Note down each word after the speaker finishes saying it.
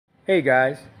Hey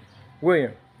guys,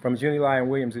 William from Junior Lion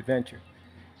Williams Adventure.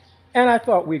 And I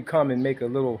thought we'd come and make a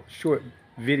little short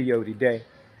video today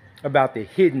about the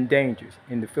hidden dangers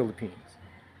in the Philippines.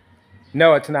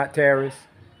 No, it's not terrorists.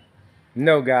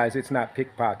 No, guys, it's not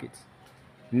pickpockets.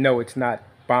 No, it's not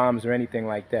bombs or anything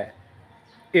like that.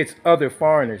 It's other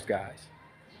foreigners, guys.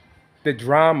 The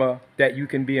drama that you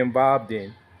can be involved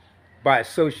in by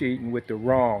associating with the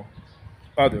wrong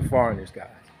other foreigners, guys.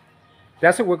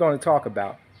 That's what we're going to talk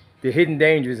about. The hidden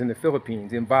dangers in the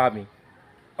Philippines involving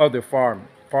other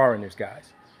foreigners,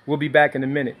 guys. We'll be back in a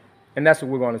minute, and that's what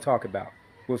we're going to talk about.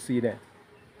 We'll see you then.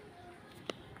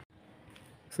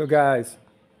 So, guys,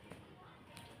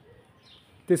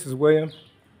 this is William,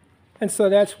 and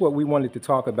so that's what we wanted to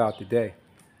talk about today.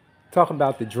 Talking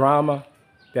about the drama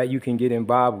that you can get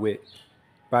involved with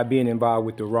by being involved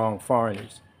with the wrong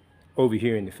foreigners over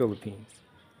here in the Philippines.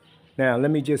 Now, let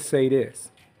me just say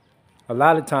this. A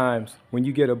lot of times when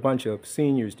you get a bunch of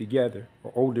seniors together,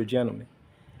 or older gentlemen,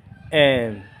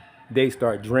 and they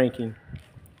start drinking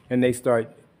and they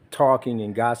start talking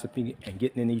and gossiping and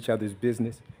getting in each other's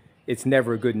business, it's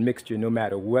never a good mixture no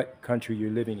matter what country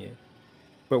you're living in.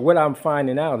 But what I'm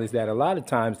finding out is that a lot of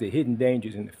times the hidden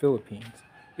dangers in the Philippines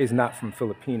is not from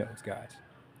Filipinos, guys.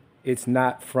 It's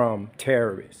not from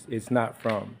terrorists. It's not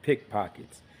from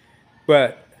pickpockets.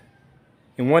 But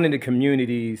in one of the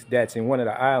communities that's in one of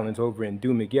the islands over in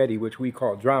Dumaguete, which we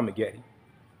call Dramaguete,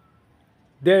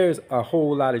 there's a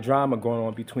whole lot of drama going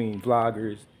on between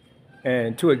vloggers,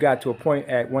 and it got to a point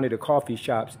at one of the coffee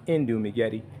shops in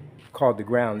Dumaguete called the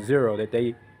Ground Zero that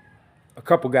a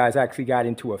couple guys actually got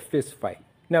into a fist fight.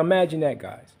 Now imagine that,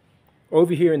 guys.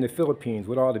 Over here in the Philippines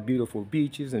with all the beautiful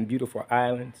beaches and beautiful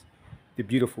islands, the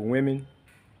beautiful women,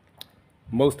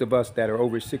 most of us that are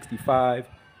over 65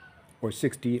 or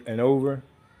 60 and over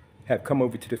have come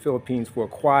over to the Philippines for a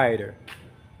quieter,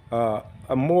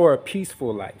 a more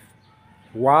peaceful life.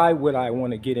 Why would I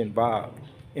want to get involved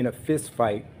in a fist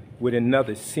fight with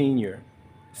another senior,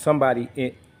 somebody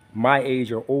in my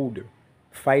age or older,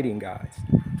 fighting, guys?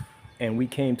 And we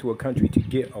came to a country to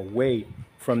get away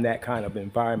from that kind of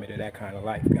environment or that kind of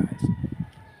life, guys.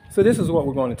 So this is what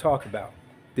we're going to talk about,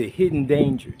 the hidden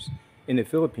dangers in the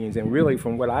Philippines. And really,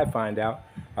 from what I find out,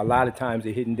 a lot of times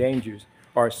the hidden dangers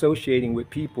are associating with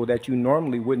people that you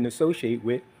normally wouldn't associate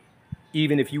with,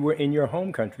 even if you were in your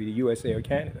home country, the USA or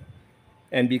Canada.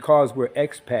 And because we're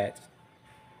expats,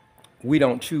 we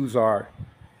don't choose our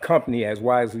company as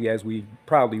wisely as we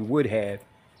probably would have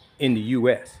in the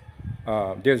US.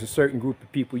 There's a certain group of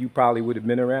people you probably would have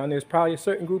been around. There's probably a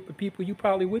certain group of people you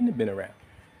probably wouldn't have been around.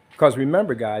 Because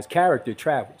remember, guys, character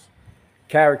travels.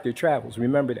 Character travels,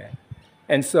 remember that.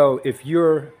 And so if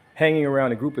you're hanging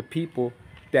around a group of people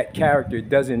that character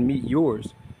doesn't meet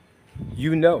yours,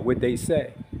 you know what they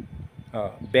say.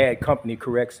 Bad company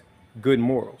corrects good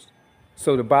morals.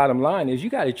 So the bottom line is you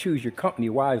got to choose your company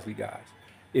wisely, guys.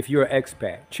 If you're an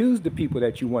expat, choose the people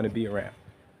that you want to be around.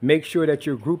 Make sure that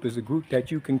your group is a group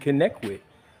that you can connect with.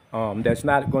 That's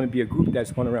not going to be a group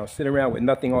that's going to sit around with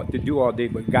nothing to do all day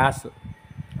but gossip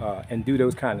and do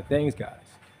those kind of things,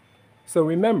 guys. So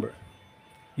remember,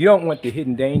 you don't want the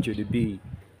hidden danger to be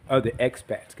other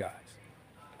expats, guys.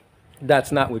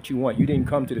 That's not what you want. You didn't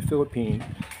come to the Philippines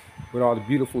with all the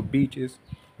beautiful beaches,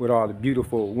 with all the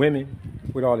beautiful women,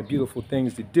 with all the beautiful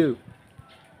things to do,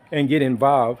 and get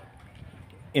involved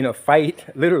in a fight,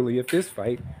 literally a fist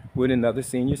fight, with another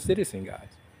senior citizen, guys.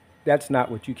 That's not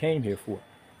what you came here for.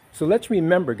 So let's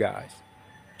remember, guys,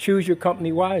 choose your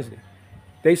company wisely.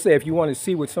 They say if you want to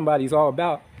see what somebody's all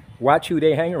about, watch who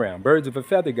they hang around. Birds of a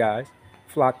feather, guys,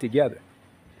 flock together.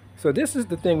 So this is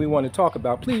the thing we want to talk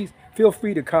about. Please feel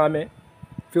free to comment.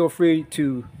 Feel free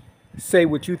to say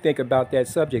what you think about that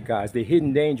subject, guys, the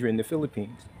hidden danger in the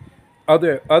Philippines.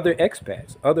 Other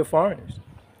expats, other foreigners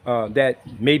that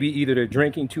maybe either they're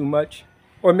drinking too much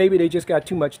or maybe they just got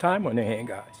too much time on their hand,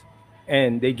 guys.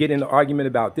 And they get in an argument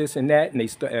about this and that, and they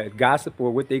start gossip,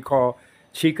 or what they call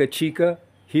chica chica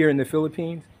here in the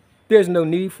Philippines. There's no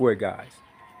need for it, guys.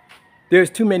 There's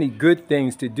too many good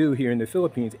things to do here in the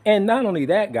Philippines. And not only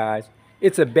that, guys,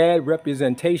 it's a bad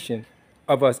representation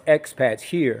of us expats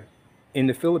here in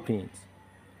the Philippines.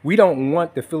 We don't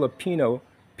want the Filipino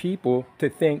people to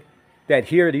think that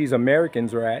here these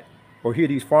Americans are at, or here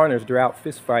these foreigners are out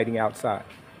fist fighting outside.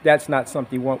 That's not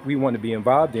something we want to be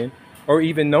involved in or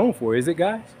even known for, is it,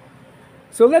 guys?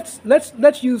 So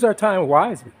let's use our time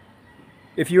wisely.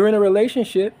 If you're in a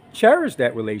relationship, cherish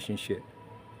that relationship.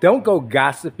 Don't go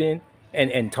gossiping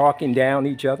and talking down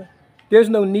each other. There's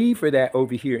no need for that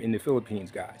over here in the Philippines,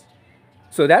 guys.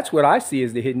 So that's what I see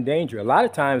as the hidden danger. A lot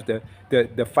of times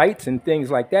the fights and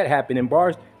things like that happen in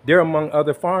bars they're among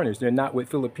other foreigners. They're not with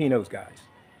Filipinos, guys.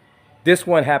 This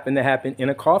one happened to happen in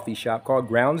a coffee shop called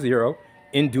Ground Zero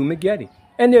in Dumaguete.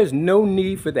 And there's no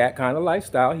need for that kind of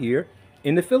lifestyle here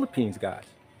in the Philippines, guys.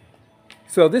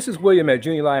 So this is William at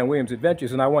Junior Lion Williams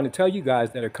Adventures, and I want to tell you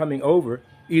guys that are coming over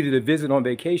either to visit on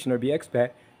vacation or be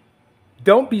expat,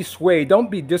 don't be swayed,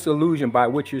 don't be disillusioned by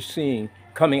what you're seeing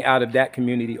coming out of that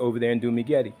community over there in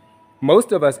Dumaguete.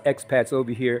 Most of us expats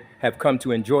over here have come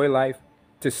to enjoy life,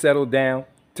 to settle down,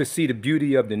 to see the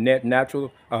beauty of the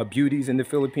natural beauties in the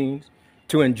Philippines,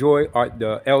 to enjoy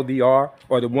the LDR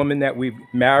or the woman that we've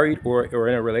married or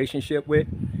in a relationship with,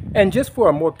 and just for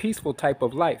a more peaceful type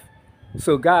of life.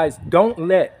 So guys, don't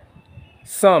let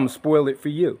some spoil it for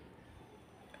you.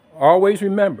 Always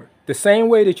remember, the same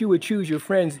way that you would choose your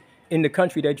friends in the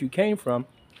country that you came from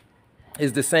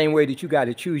is the same way that you got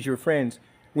to choose your friends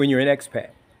when you're an expat.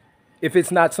 If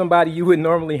it's not somebody you would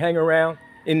normally hang around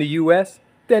in the U.S.,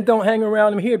 then don't hang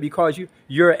around them here because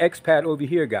you're an expat over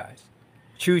here, guys.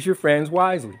 Choose your friends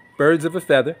wisely. Birds of a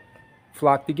feather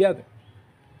flock together.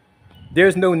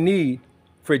 There's no need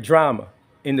for drama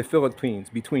in the Philippines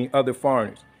between other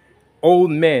foreigners. Old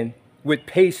men with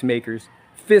pacemakers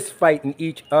fist fighting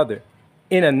each other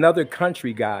in another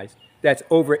country, guys, that's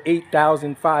over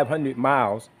 8,500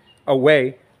 miles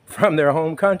away from their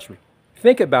home country.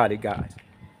 Think about it, guys.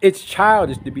 It's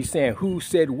childish to be saying who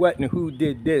said what and who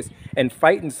did this and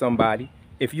fighting somebody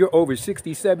if you're over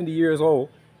 60, 70 years old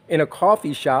in a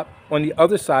coffee shop on the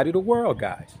other side of the world,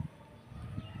 guys.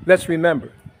 Let's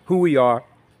remember who we are,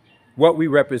 what we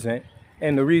represent,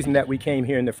 and the reason that we came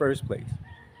here in the first place.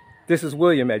 This is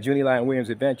William at Junior Lion Williams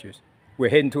Adventures. We're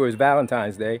heading towards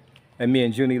Valentine's Day, and me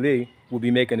and Junie Lee will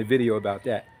be making a video about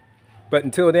that. But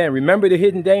until then, remember the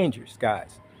hidden dangers,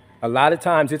 guys. A lot of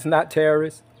times it's not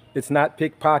terrorists, it's not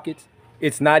pickpockets,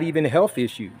 it's not even health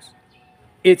issues.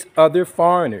 It's other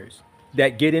foreigners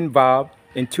that get involved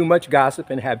in too much gossip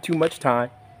and have too much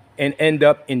time and end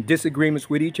up in disagreements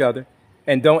with each other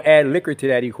and don't add liquor to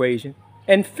that equation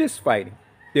and fist fighting.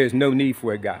 There's no need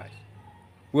for it, guys.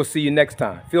 We'll see you next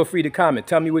time. Feel free to comment.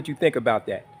 Tell me what you think about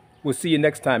that. We'll see you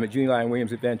next time at Junior Lion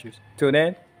Williams Adventures. Till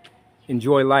then,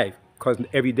 enjoy life, because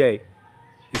every day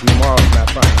is tomorrow, not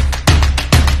promised.